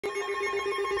Really?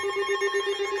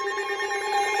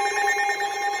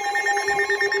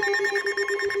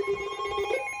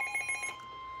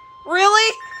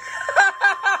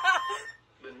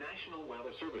 The National Weather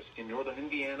Service in northern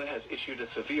Indiana has issued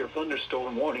a severe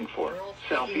thunderstorm warning for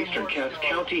southeastern Cass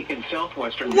County in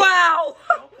southwestern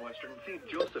southwestern St.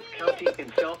 Joseph County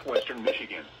in southwestern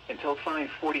Michigan until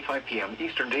 5:45 p.m.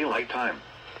 Eastern Daylight Time.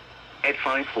 At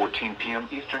 5:14 p.m.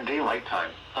 Eastern Daylight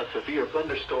Time, a severe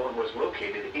thunderstorm was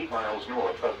located 8 miles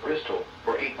north of Bristol,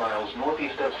 or 8 miles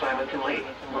northeast of Simonton Lake,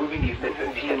 moving east at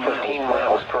 15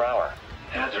 miles per hour.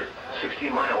 Hazard,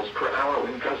 60 miles per hour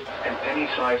wind gusts and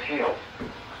penny-sized hail.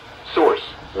 Source,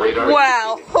 radar.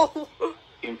 Wow.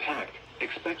 Impact,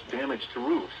 expect damage to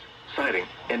roofs, siding,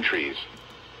 and trees.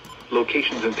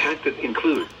 Locations impacted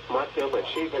include Motteville and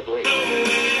Shavehead Lake.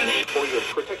 For your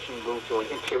protection, move to an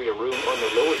interior room on the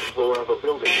lowest floor of a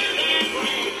building.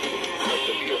 A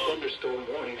severe thunderstorm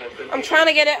warning has been I'm trying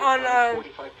to get it on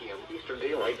 45 p.m. Eastern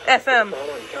Daylight FM.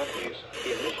 Following counties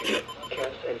in Michigan,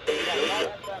 Cass, and St.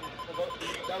 Joseph.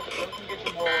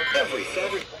 Every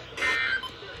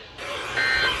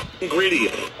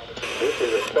ingredient. This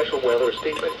is a special weather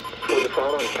statement for the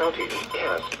following counties: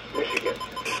 Cass, Michigan.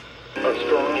 A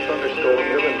strong thunderstorm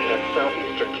will impact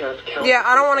southeastern Cass County. Yeah,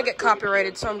 I don't want to get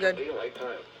copyrighted, so I'm good. Daylight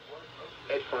time.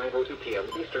 At 5:02 p.m.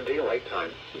 Eastern Daylight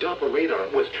Time, Doppler radar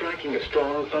was tracking a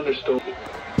strong thunderstorm.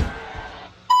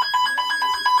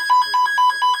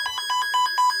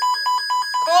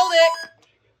 Called it.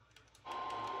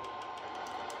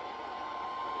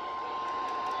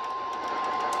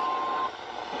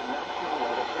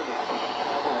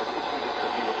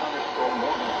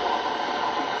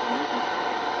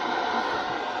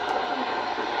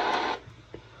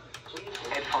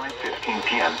 At 5:15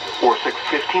 p.m. or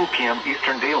 6:15 p.m.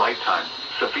 Eastern Daylight Time,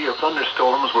 severe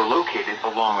thunderstorms were located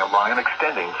along the line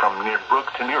extending from near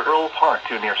Brook to near Earl Park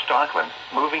to near Stockland,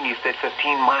 moving east at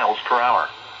 15 miles per hour.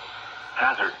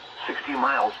 Hazard, 60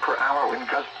 miles per hour wind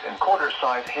gusts and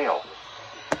quarter-size hail.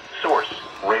 Source,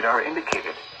 radar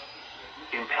indicated.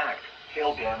 Impact,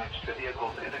 hail damage to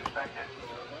vehicles is expected.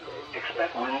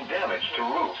 Expect wind damage to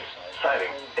roofs,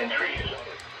 siding, and trees.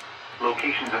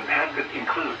 Locations impacted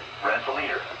include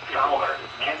Rensselaer, Fowler,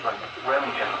 Kentland,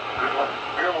 Remington, Goodland,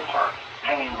 Earl Park,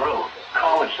 Hanging Grove,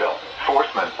 Collegeville,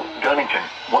 Forceman, Dunnington,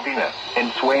 Wabena,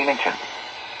 and Swainington.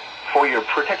 For your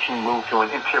protection, move to an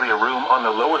interior room on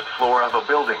the lowest floor of a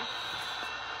building.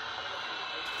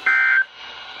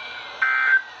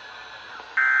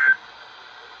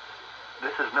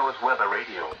 This is NOAA's Weather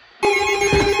Radio.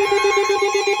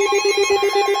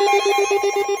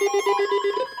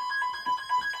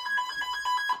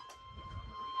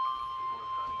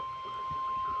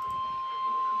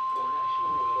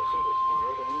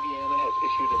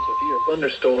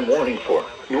 Thunderstorm warning for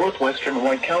northwestern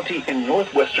White County in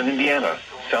northwestern Indiana,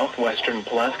 southwestern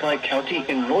Pulaski County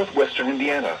in northwestern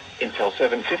Indiana, until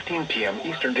 7:15 p.m.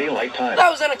 Eastern Daylight Time. That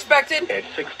was unexpected. At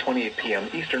 6:28 p.m.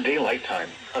 Eastern Daylight Time,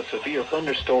 a severe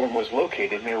thunderstorm was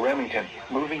located near Remington,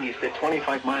 moving east at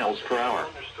 25 miles per hour.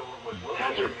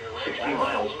 Hazard, 60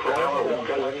 miles per hour wind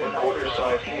gusts and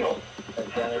quarter-size hail.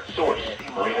 Source,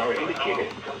 radar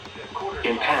indicated.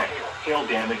 Impact, hail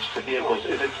damage to vehicles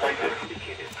is expected.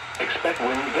 Expect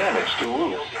wind damage to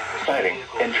roofs, siding,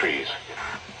 and trees.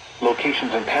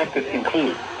 Locations impacted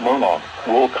include Monmouth,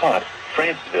 Wolcott,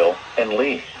 Franceville, and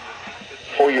Lee.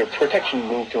 For your protection,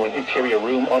 move to an interior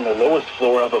room on the lowest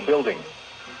floor of a building.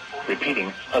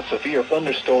 Repeating, a severe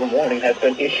thunderstorm warning has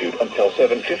been issued until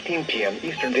 7:15 p.m.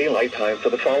 Eastern Daylight Time for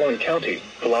the following county: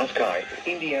 Pulaski,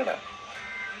 Indiana.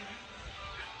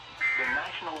 The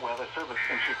National Weather Service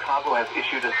in Chicago has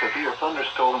issued a severe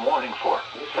thunderstorm warning for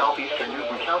southeastern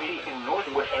Newton County in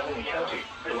northwestern Lynn County.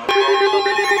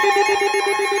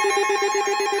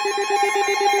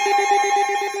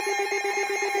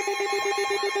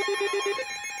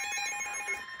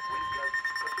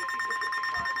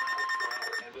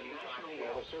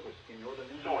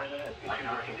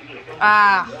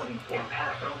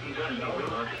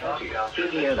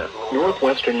 Indiana,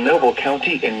 northwestern Noble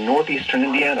County in northeastern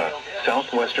Indiana,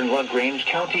 southwestern LaGrange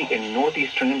County in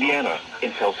northeastern Indiana,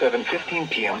 until 7:15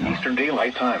 p.m. Eastern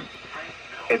Daylight Time.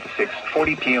 At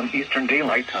 6:40 p.m. Eastern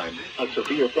Daylight Time, a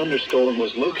severe thunderstorm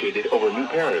was located over New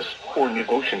Paris, or New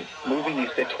Ocean, moving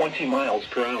east at 20 miles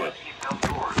per hour.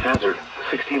 Hazard,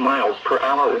 60 miles per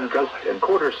hour wind gusts and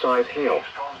quarter-size hail.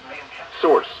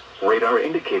 Source, radar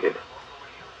indicated.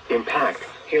 Impact,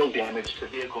 hail damage to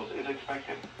vehicles is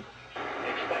expected.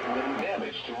 Expect wind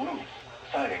damage to roofs,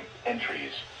 siding, and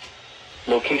trees.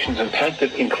 Locations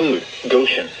impacted include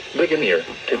Goshen, Ligonier,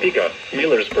 Topeka,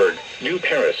 Millersburg, New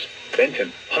Paris,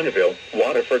 Benton, Hunteville,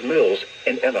 Waterford Mills,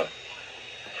 and Emma.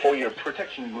 For your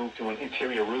protection, move to an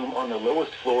interior room on the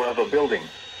lowest floor of a building.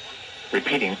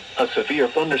 Repeating, a severe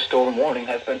thunderstorm warning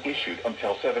has been issued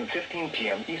until 7:15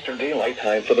 p.m. Eastern Daylight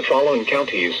Time for the following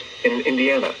counties in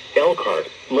Indiana: Elkhart,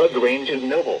 LaGrange, and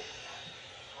Noble.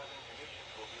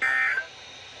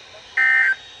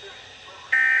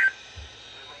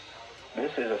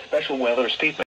 This is a special weather statement.